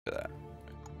For that.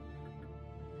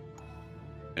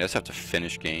 I just have to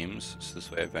finish games, so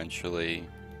this way eventually...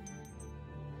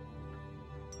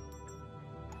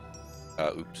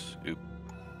 oops.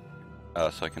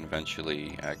 So I can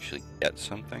eventually actually get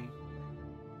something.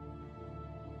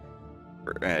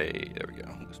 Hey, there we go.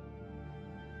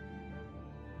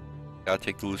 Gotta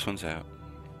take the loose ones out.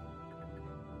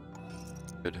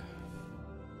 Good.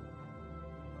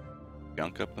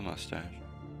 Gunk up the mustache.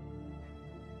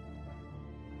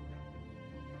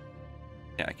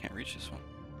 Yeah, I can't reach this one.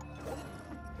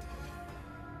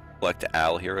 Select the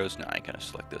Al heroes? No, I ain't gonna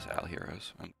select this Al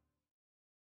heroes.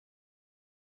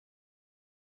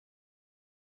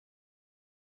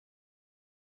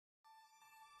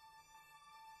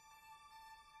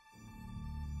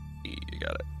 You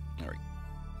got it. There we go.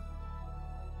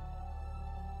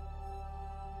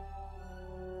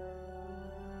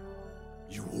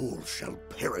 You all shall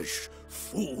perish,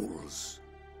 fools.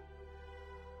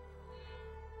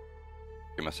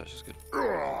 Your mustache is good.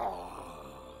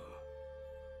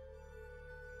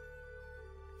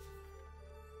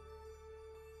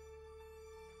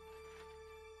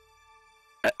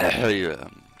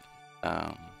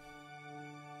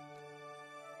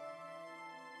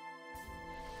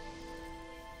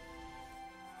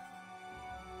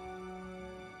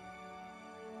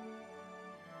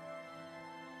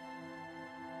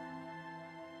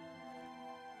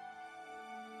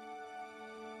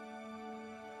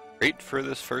 Great for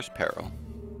this first peril.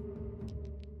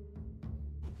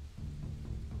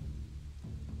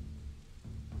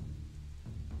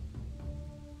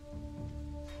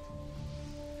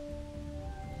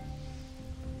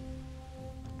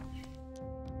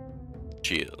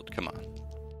 Shield, come on.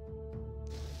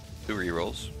 2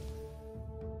 rerolls.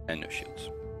 And no shields.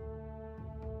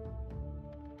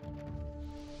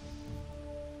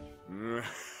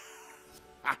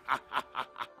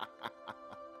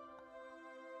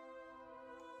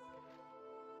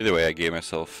 Either way, I gave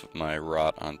myself my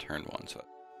rot on turn 1, so...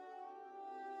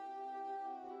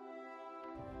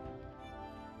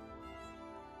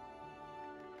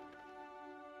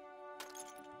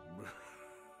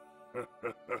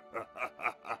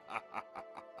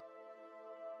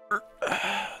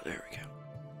 There we go.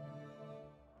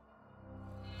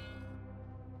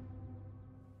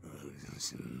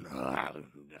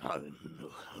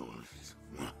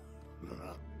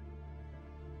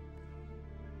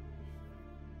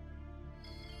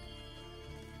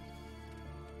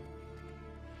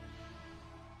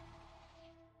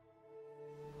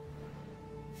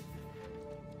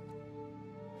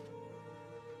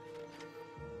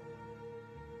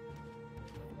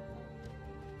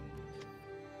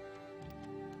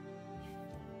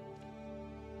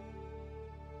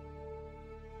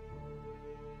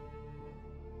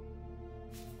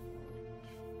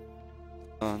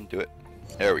 Do it.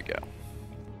 There we go.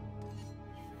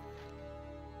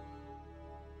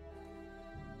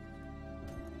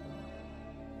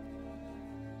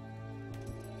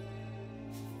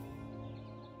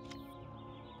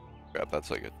 Crap,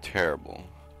 that's like a terrible...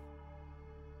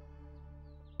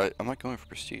 I'm not going for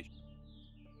prestige.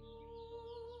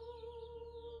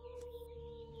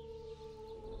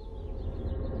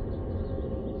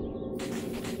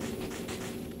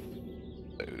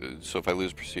 So if I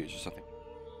lose prestige or something.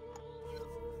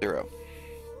 0.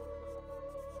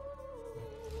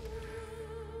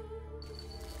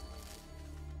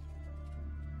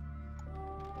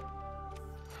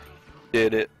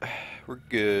 Did it. We're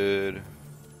good.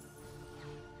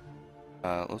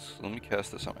 Let me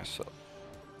cast this on myself.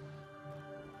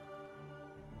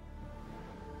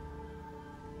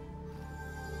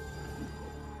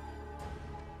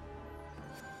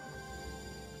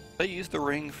 Did I use the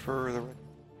ring for the...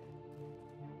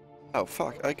 Oh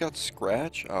fuck, I got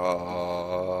scratch? Yeah,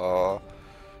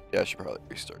 I should probably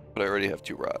restart. But I already have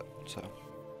 2 rot, so...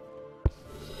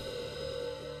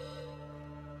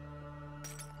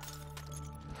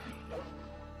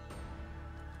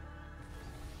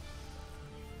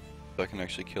 So I can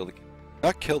actually kill the king.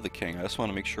 Not kill the king, I just want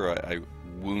to make sure I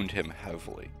wound him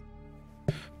heavily.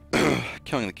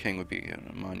 Killing the king would be a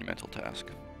monumental task.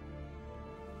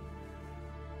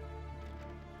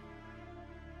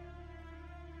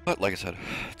 But like I said,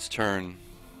 it's turn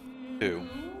 2.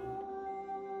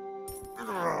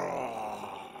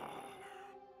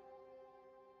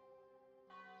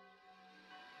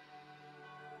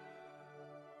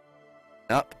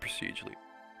 Not the prestige lead.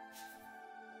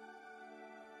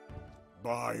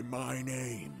 By my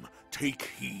name, take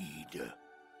heed.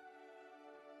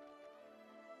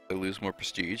 I lose more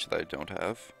prestige that I don't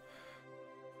have.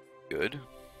 Good.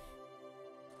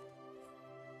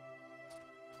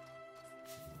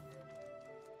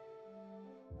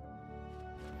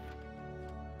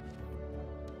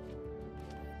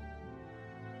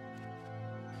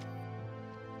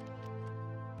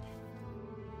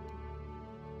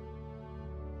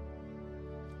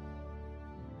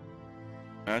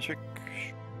 magic.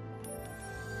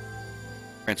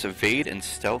 Grants evade and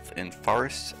stealth in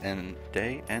forests and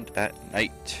day and at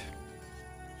night.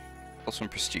 Also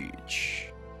prestige.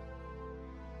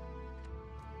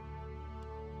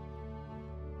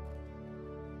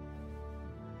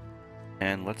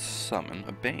 And let's summon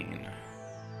a Bane.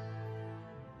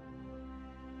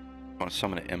 I want to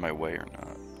summon it in my way or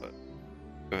not, but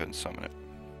go ahead and summon it.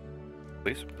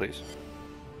 Please, please.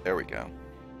 There we go.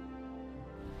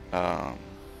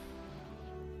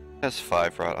 Has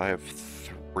 5 rot. I have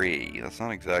 3. That's not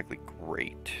exactly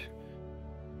great.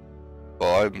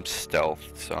 Well, I'm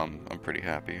stealthed, so I'm pretty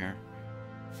happy here.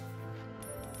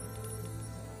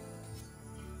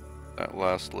 That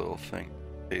last little thing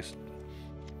is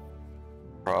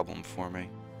a problem for me.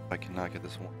 I cannot get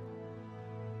this one.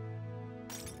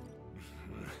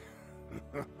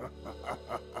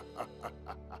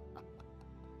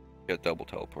 Get double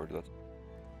teleported. That's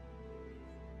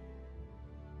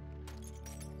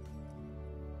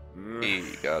hey,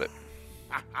 got it.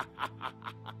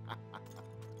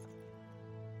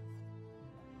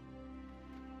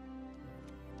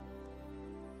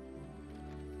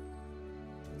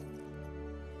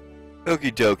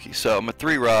 Okie dokie. So I'm a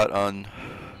 3 rot on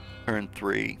turn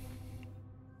 3.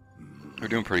 We're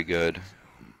doing pretty good.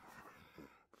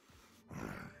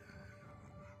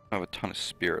 I have a ton of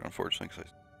spirit, unfortunately,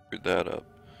 because I screwed that up.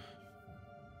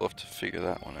 We'll have to figure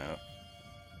that one out.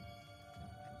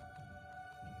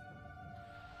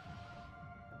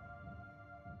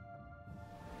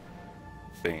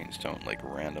 Banes don't like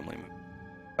randomly move.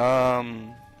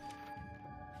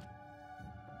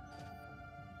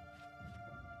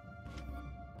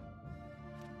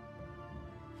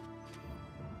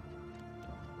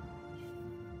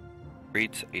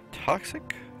 Creates a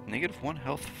toxic -1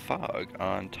 health fog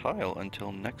on tile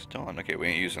until next dawn. Okay, we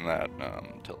ain't using that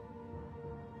until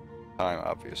time,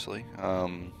 obviously. I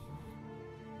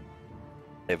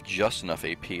have just enough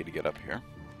AP to get up here.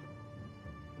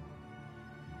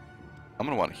 I'm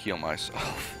gonna want to heal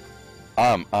myself.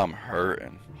 I'm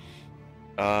hurting.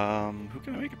 Who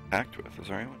can I make a pact with? Is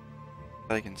there anyone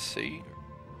that I can see?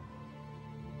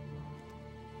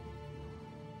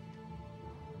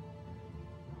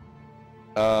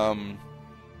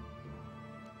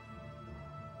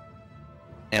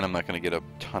 And I'm not gonna get a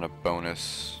ton of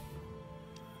bonus.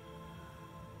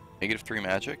 -3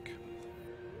 magic.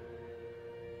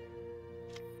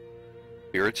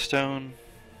 Spirit Stone.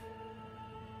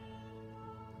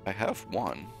 I have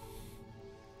 1.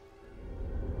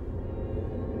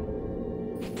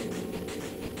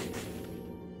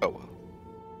 Oh well.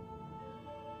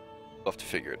 We'll have to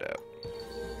figure it out.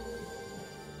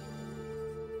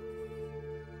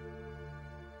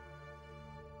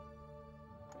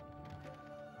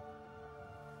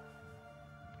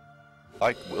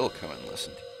 I will come and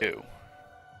listen to you,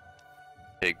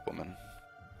 pig woman.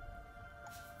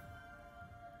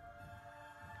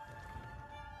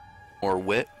 More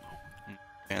wit,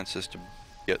 chances to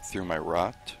get through my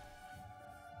rot.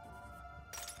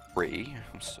 3,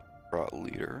 I'm still rot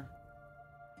leader.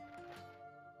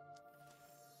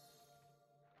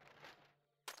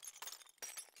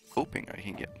 Hoping I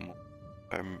can get more.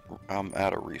 I'm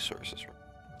out of resources.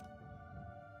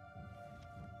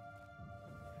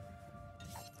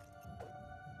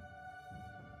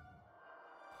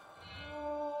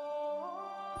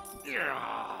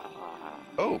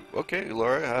 Oh, okay,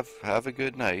 Laura. Have a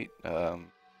good night. Care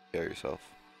yourself.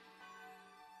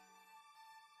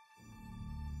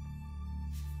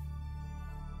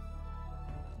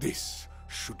 This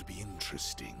should be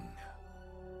interesting.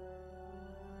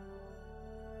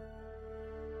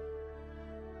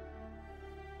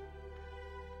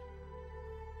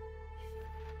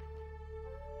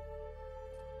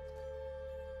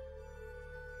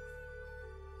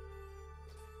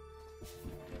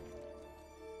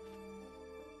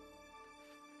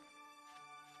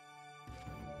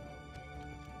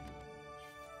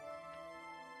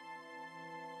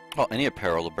 Oh, I need a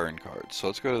peril to burn cards. So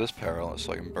let's go to this peril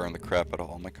so I can burn the crap out of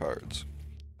all my cards.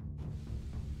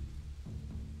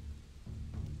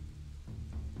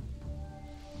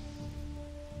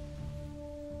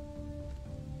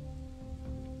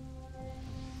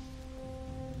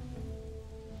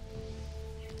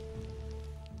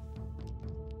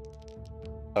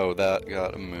 Oh, that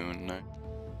got a moon.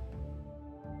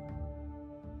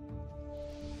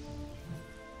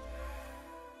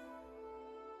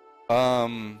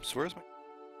 So where's my...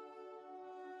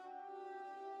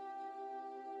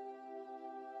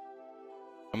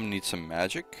 I'm gonna need some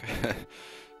magic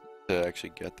to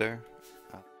actually get there.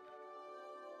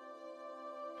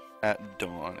 At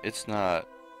dawn. It's not...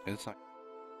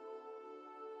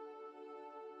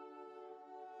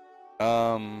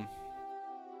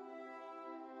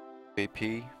 AP,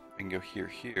 I can go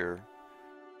here.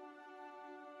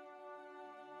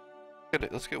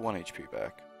 Let's get 1 HP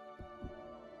back.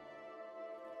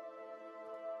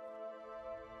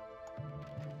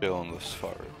 Chill on this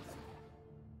far.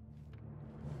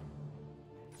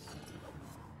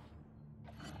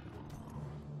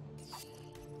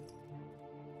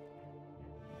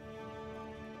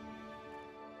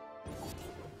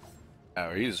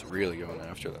 Oh, he's really going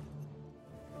after them.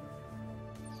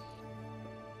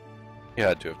 He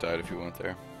had to have died if he went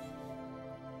there.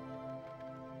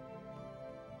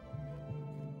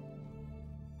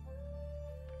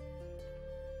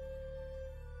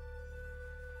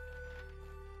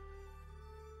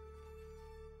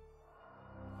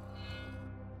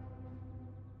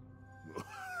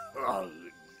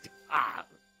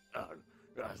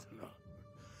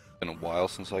 Been a while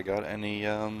since I got any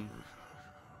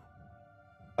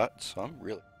cuts, so I'm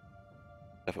really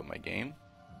up at my game.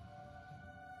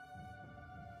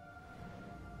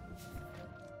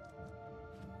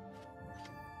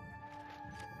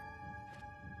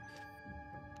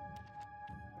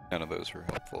 None of those were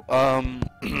helpful.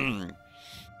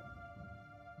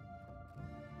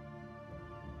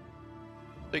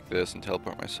 Take this and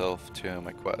teleport myself to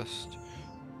my quest.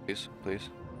 Please, please.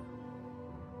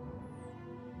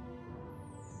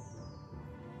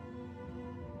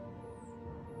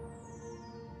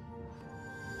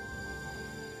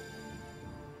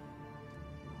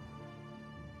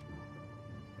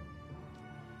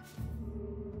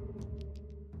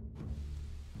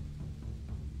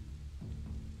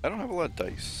 I don't have a lot of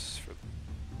dice for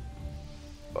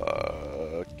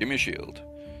give me a shield.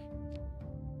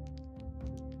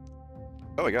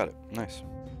 Oh, I got it. Nice.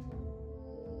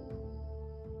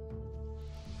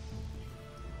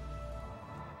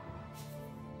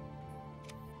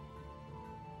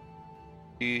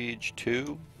 Siege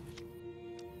 2.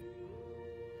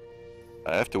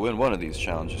 I have to win one of these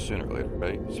challenges sooner or later,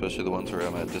 right? Especially the ones where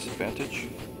I'm at disadvantage.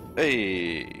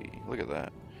 Hey, look at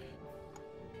that.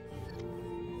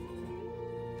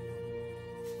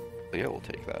 Yeah, we'll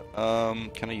take that.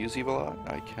 Can I use Evil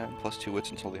Eye? I can. Plus 2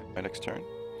 wits until my next turn.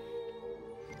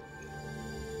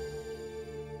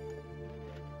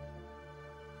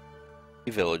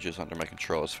 The village is under my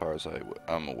control as far as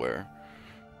I'm aware.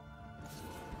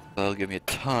 That'll give me a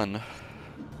ton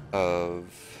of...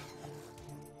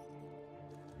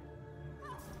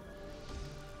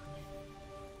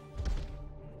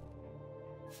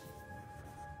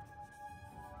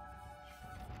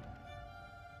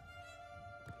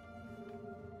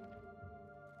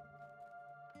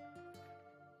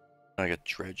 I got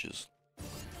dredges.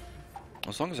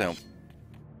 As long as I don't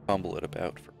fumble it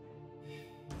about for...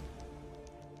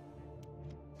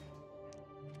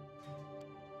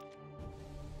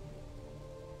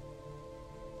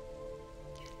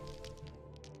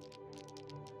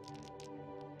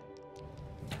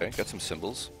 Okay, got some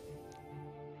symbols.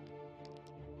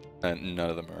 And none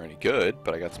of them are any good,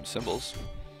 but I got some symbols.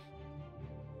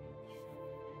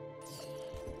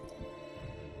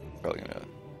 Probably gonna...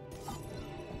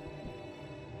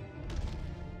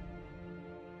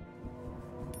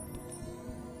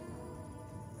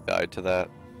 died to that.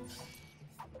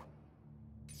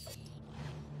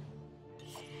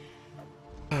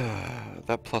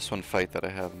 That +1 fight that I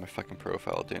have in my fucking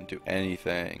profile didn't do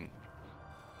anything.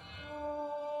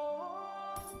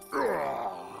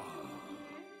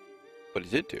 What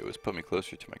it did do was put me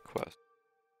closer to my quest.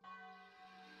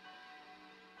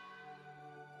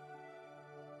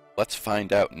 Let's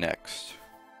find out next.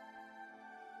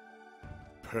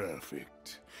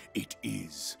 Perfect. It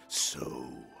is so.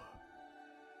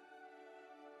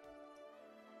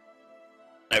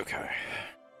 Okay.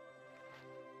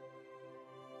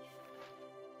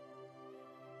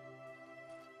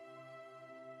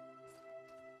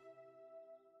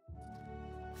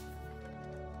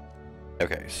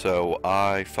 Okay, so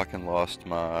I fucking lost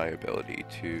my ability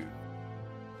to...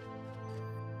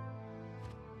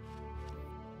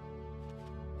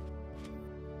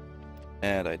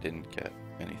 And I didn't get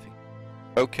anything.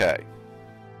 Okay.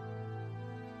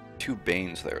 2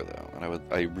 Banes there though, and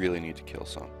I really need to kill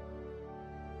some.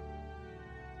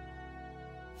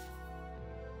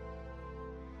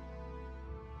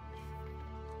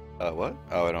 What?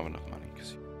 Oh, I don't have enough money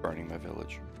because you're burning my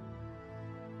village.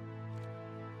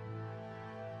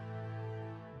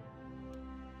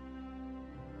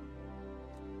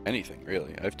 Anything,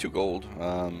 really. I have 2 gold.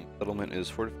 Settlement is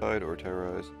fortified or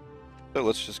terrorized. So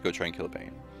let's just go try and kill a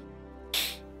Bane.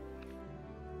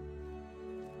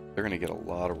 They're gonna get a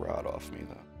lot of rot off me,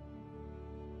 though.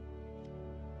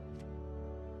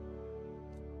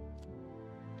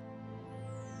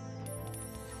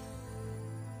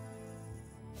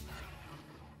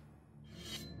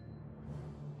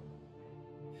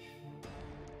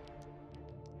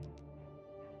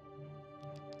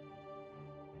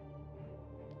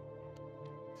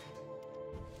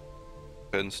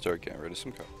 ahead and start getting rid of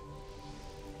some cards.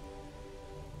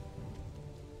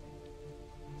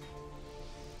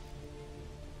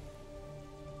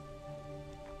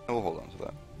 We'll hold on to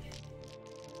that.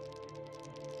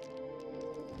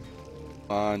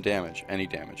 On damage. Any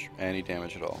damage. Any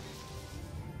damage at all.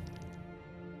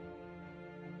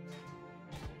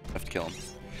 Have to kill him.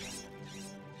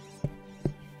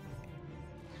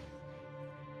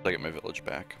 I get my village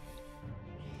back.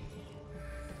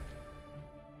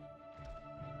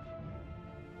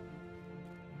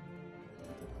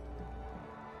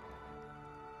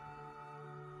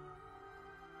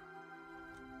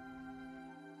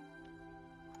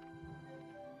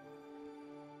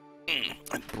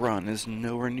 And Brun is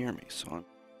nowhere near me, so I'm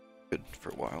good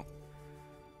for a while.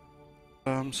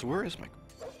 So where is my...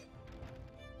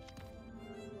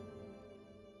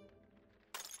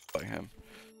 By him.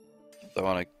 So I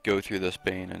want to go through this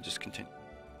Bane and just continue.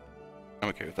 I'm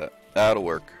okay with that. That'll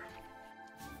work.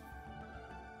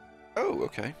 Oh,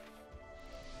 okay.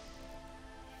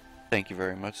 Thank you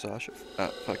very much, Sasha.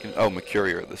 Fucking... Oh,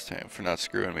 Mercurier this time for not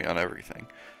screwing me on everything.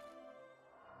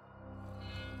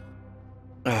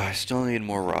 I still need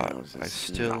more rot. I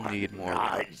still need more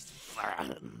rot.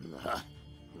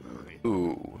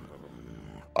 Ooh.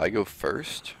 I go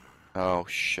first? Oh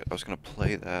shit, I was gonna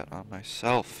play that on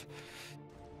myself.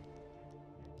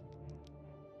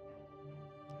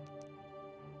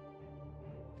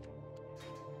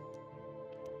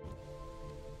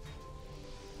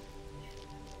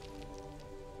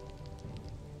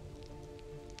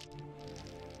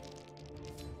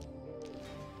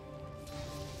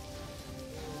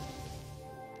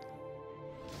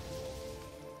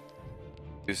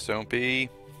 Please don't be...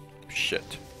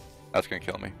 Shit. That's gonna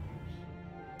kill me.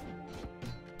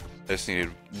 I just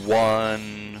needed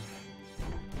one...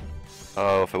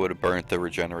 Oh, if I would have burnt the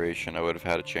regeneration, I would have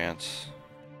had a chance.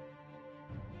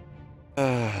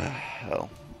 Hell.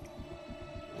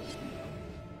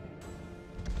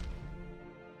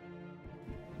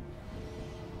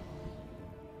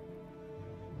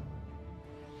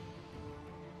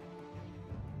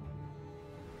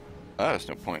 There's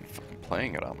no point in fucking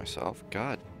playing it on myself.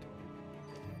 God.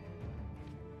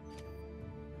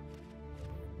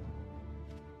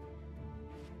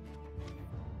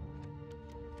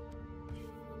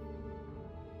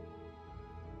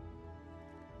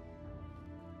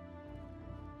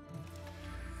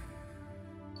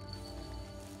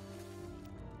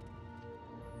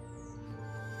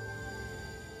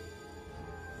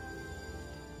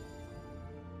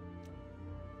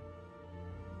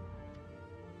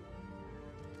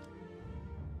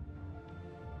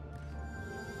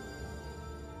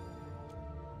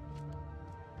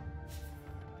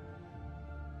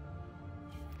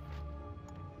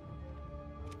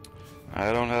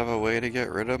 I don't have a way to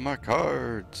get rid of my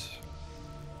cards.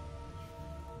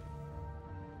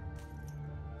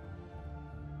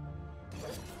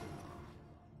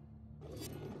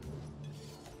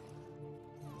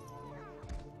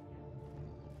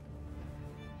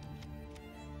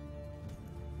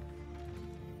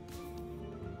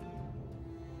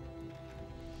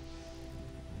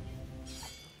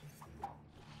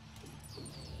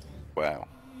 Wow.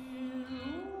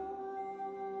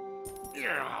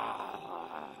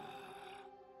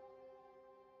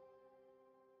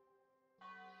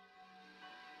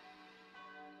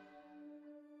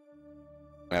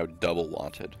 Now double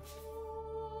wanted.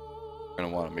 I'm gonna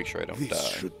want to make sure I don't die.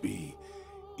 This should be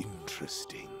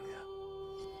interesting.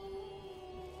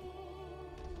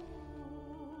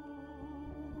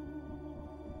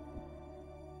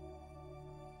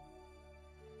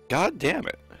 God damn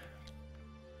it.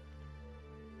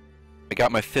 I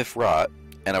got my 5th rot,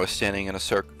 and I was standing in a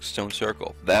stone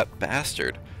circle. That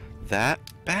bastard. That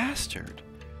bastard.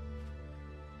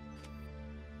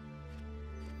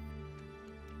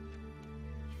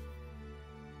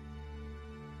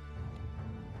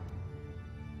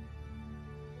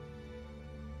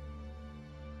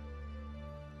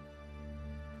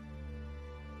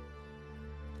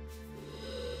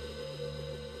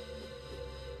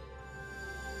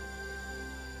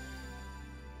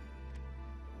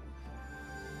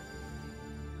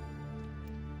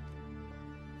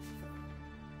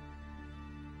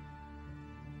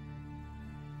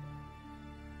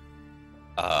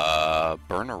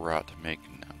 Burner rot to make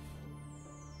now.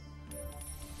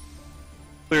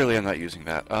 Clearly I'm not using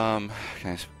that. Can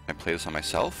I play this on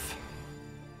myself?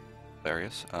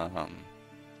 Hilarious.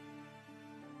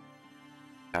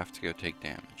 Have to go take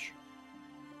damage.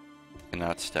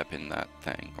 Cannot step in that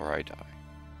thing or I die.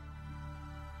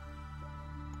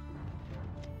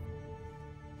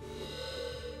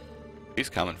 He's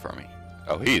coming for me.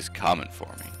 Oh, he's coming for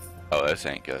me. Oh, this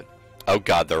ain't good. Oh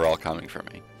god, they're all coming for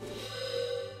me.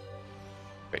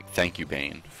 Great, thank you,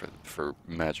 Bane, for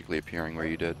magically appearing where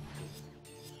you did.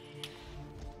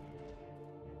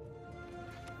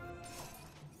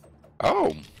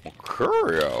 Oh,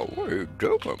 Mercurio, what are you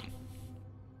doing?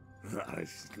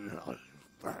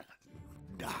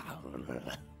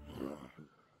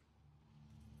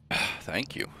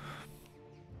 Thank you.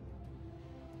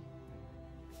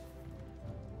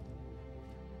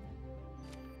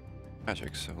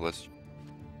 Magic, so let's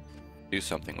do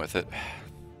something with it.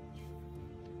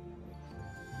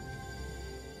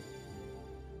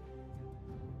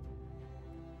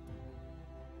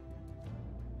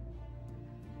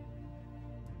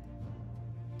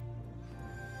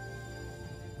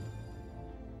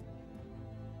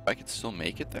 I could still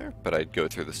make it there, but I'd go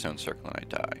through the stone circle and I'd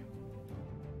die.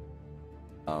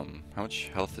 How much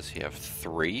health does he have?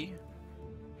 3?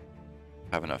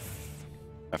 Have enough.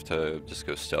 I have to just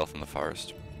go stealth in the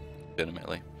forest.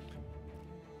 Legitimately.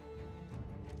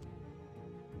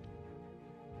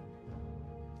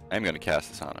 I'm going to cast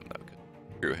this on him, though.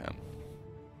 Screw him.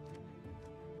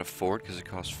 Afford because it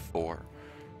costs 4.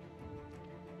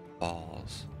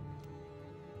 Balls.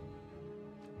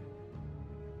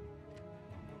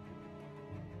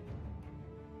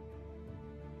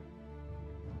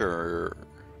 Sure.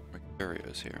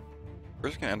 Mercurio's here. We're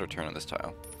just going to end our turn on this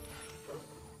tile.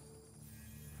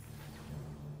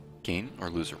 Gain or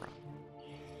lose a run.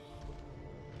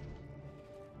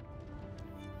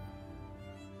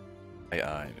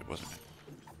 It wasn't.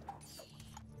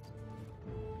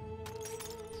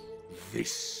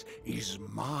 This is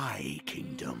my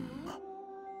kingdom.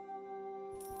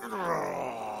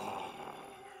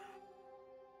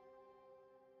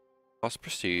 Lost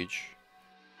prestige.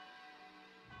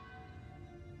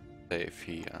 Say if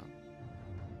he,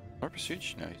 more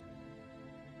prestige? No.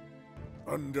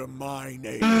 Under my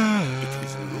name, it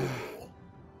is law.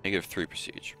 -3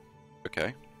 prestige.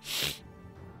 Okay.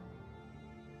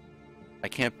 I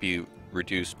can't be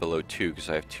reduced below 2 because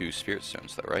I have 2 spirit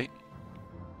stones, though, right?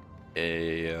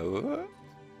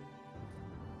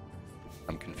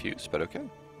 I'm confused, but okay.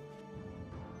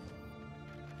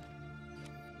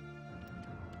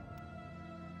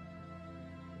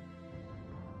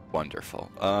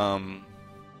 Wonderful.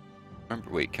 Remember,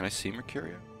 wait, can I see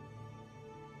Mercurio?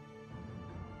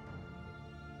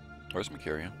 Where's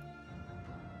Mercurio?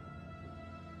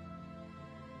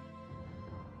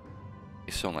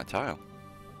 He's still on that tile.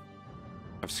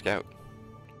 I have Scout.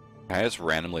 Can I just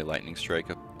randomly lightning strike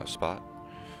a spot?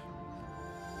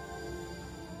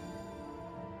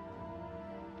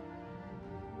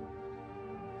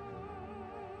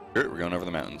 Sure, we're going over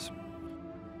the mountains.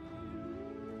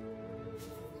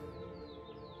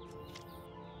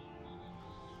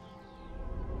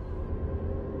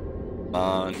 Come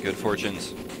on, good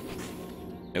fortunes.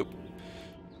 Nope.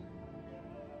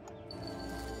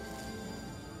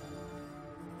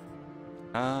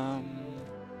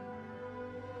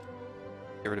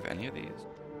 Get rid of any of these?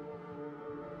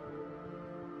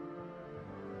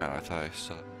 No, I thought I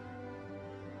saw.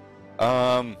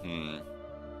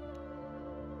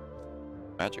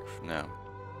 Magic no.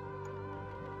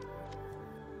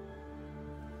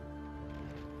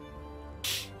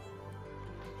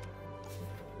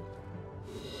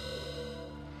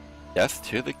 Death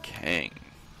to the King.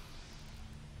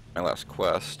 My last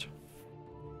quest.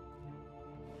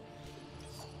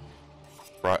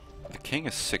 Right, the King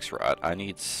is 6 rot. I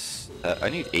need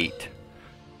 8.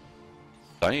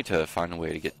 So I need to find a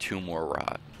way to get 2 more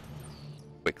rot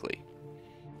quickly.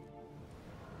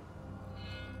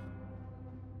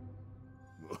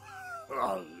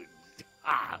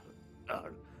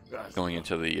 Going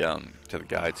into the to the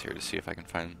guides here to see if I can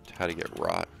find how to get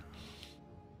rot.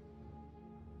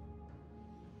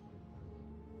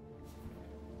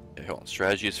 Okay, hold on.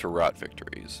 Strategies for rot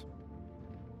victories.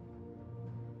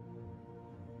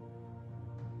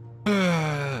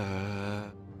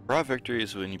 Rot victory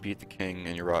is when you beat the king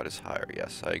and your rot is higher.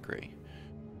 Yes, I agree.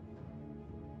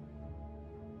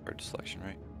 Word selection,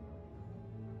 right?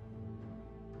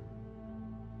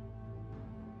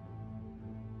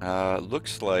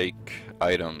 Looks like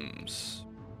items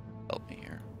help me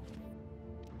here.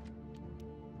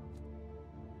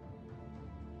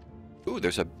 Ooh,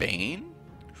 there's a Bane?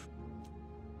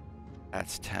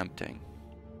 That's tempting.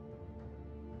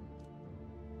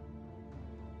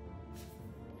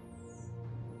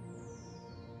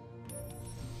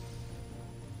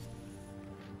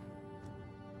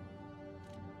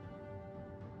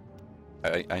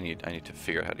 I need to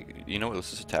figure out how to. You know what? Let's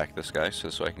just attack this guy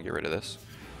so I can get rid of this.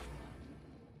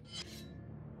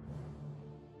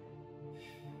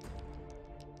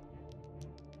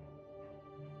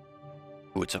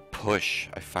 Ooh, it's a push.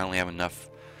 I finally have enough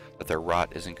that their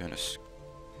rot isn't going to...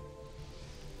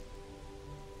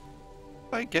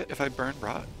 if I burn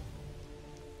rot?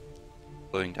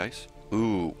 Floating dice?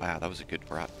 Ooh, wow, that was a good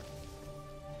rot.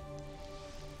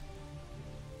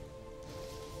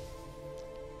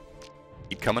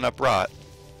 Keep coming up rot.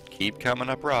 Keep coming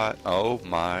up rot. Oh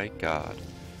my god.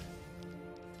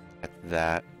 At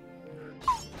that.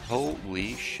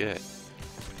 Holy shit.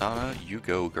 You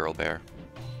go, girl bear.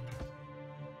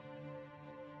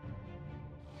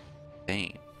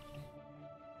 Dang.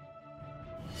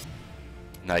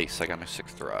 Nice, I got my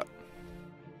 6th rot.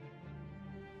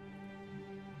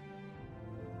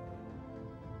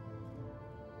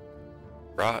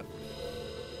 Rot.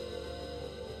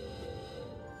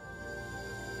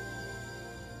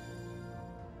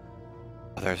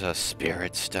 Oh, there's a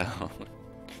spirit stone.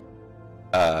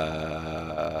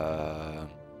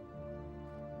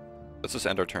 Let's just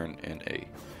end our turn in a...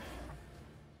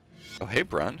 Oh, hey,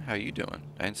 Brun. How you doing?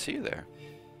 I didn't see you there.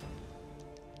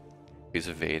 He's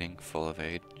evading. Full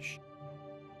evade.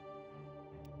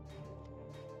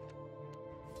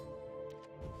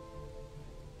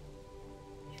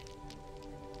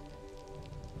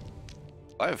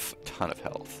 I have a ton of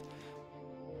health.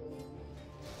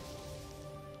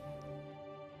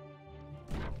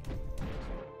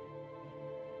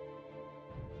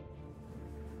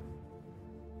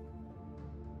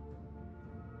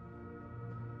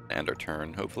 And our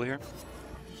turn, hopefully, here.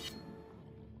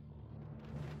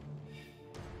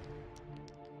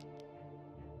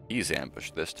 He's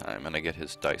ambushed this time, and I get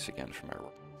his dice again for my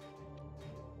roll.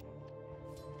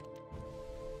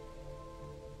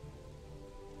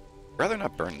 I'd rather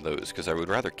not burn those, because I would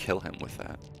rather kill him with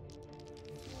that.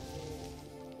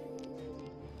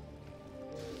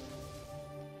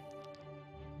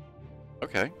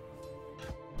 Okay.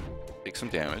 Take some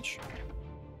damage.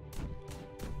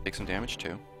 Take some damage,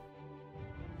 too.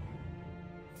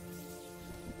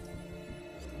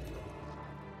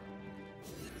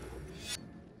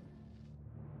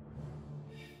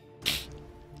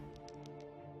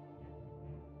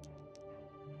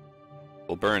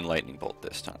 We'll burn Lightning Bolt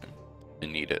this time. I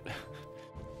need it.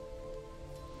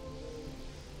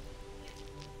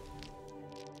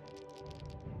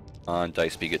 On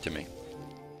dice, be good to me.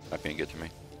 Not being good to me.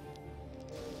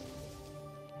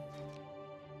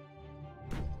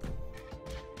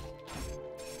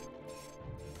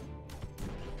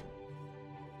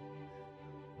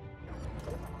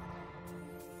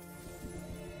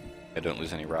 I don't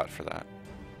lose any rot for that.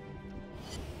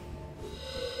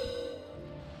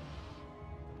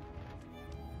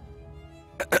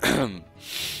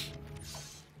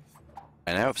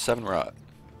 I now have 7 rot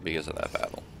because of that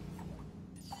battle.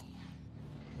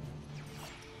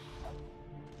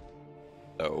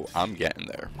 So I'm getting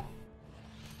there.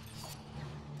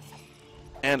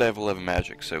 And I have 11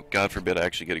 magic, so God forbid I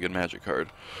actually get a good magic card.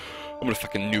 I'm gonna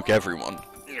fucking nuke everyone.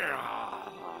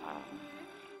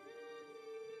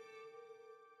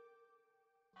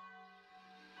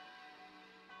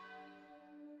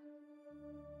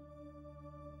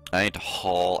 I need to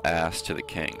haul ass to the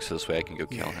king, so this way I can go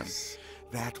kill him.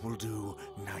 That will do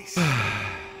nice.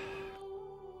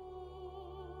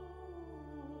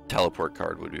 Teleport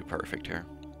card would be perfect here.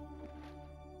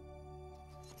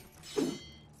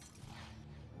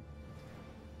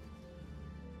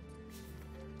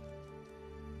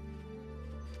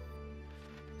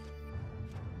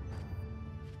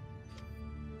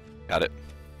 Got it.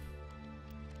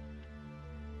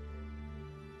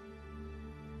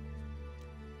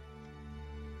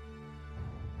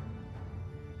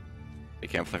 I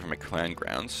can't play for my clan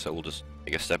grounds, so we'll just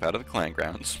take a step out of the clan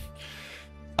grounds.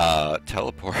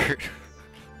 Teleport.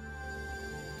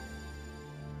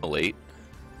 Late.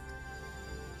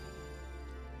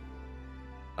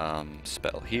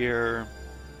 Spell here.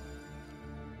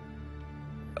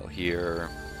 Spell here.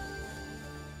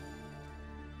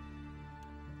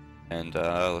 And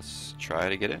let's try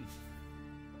to get in.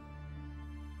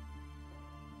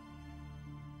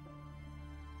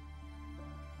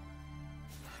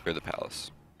 Clear the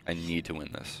palace. I need to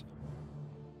win this.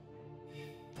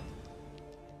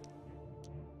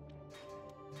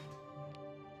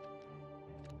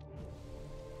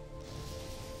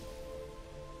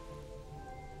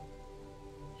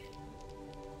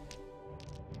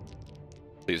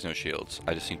 Please no shields.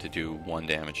 I just need to do 1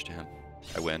 damage to him.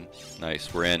 I win.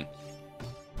 Nice, we're in.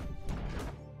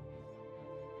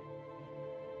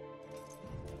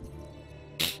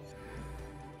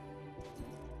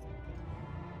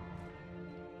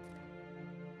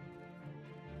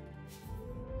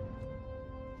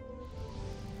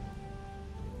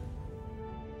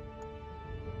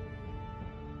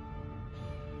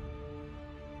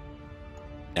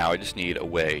 Now I just need a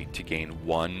way to gain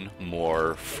one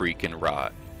more freaking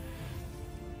rot.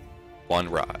 One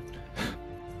rot.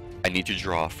 I need to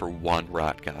draw for one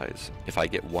rot, guys. If I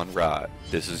get one rot,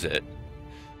 this is it.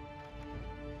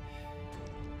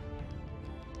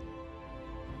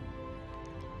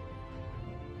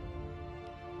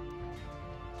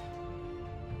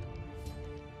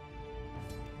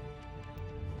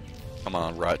 Come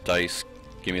on, rot dice.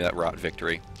 Give me that rot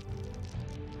victory.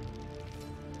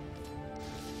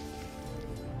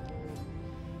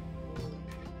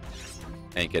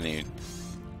 Ain't getting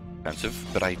expensive,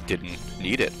 but I didn't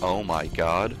need it. Oh my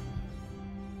god.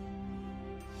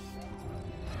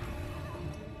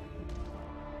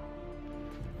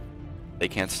 They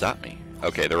can't stop me.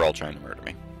 Okay, they're all trying to murder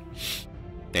me.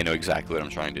 They know exactly what I'm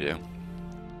trying to do.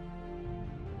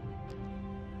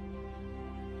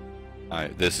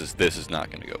 Alright, this is not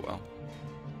gonna go well.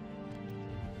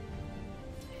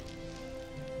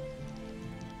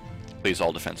 Please,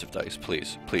 all defensive dice.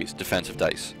 Please, please, defensive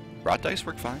dice. Rot dice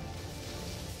work fine.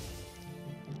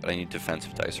 But I need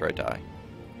defensive dice or I die.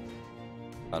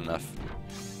 Not enough.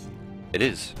 It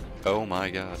is. Oh my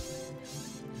god.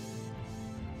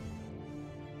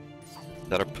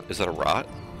 Is that a rot?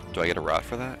 Do I get a rot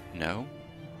for that? No.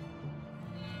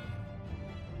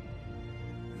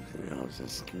 Oh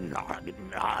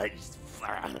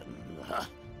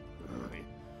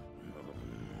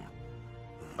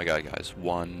my god, guys.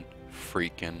 One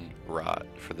freaking rot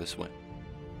for this win.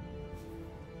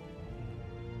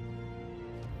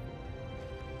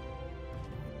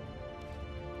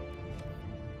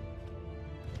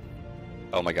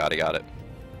 Oh my god, I got it.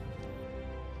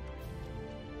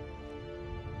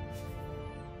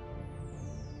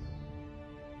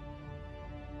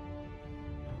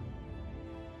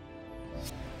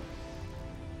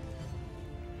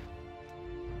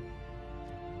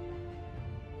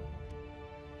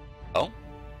 Oh?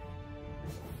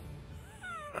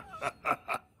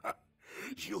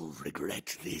 You'll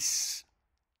regret this.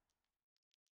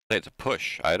 It's a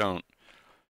push. I don't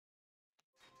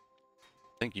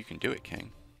think you can do it,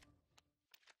 King.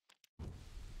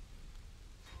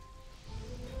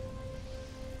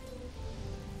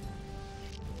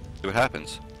 See what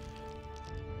happens.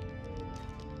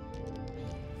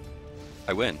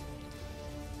 I win.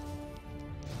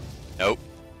 Nope.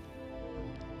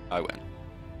 I win.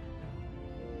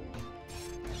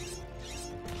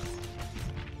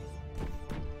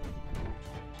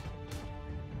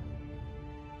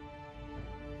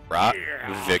 Rot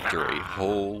victory.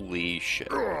 Holy shit.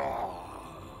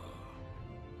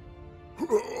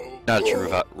 Not a true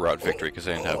rot victory because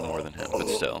I didn't have more than him, but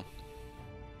still.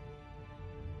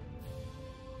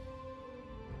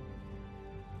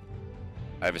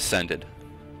 I've ascended.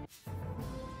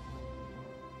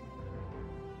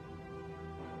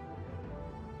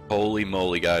 Holy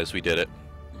moly, guys, we did it.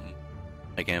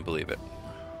 I can't believe it.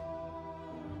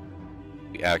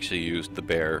 We actually used the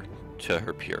bear to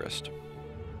her purest.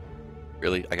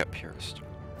 Really? I got purest.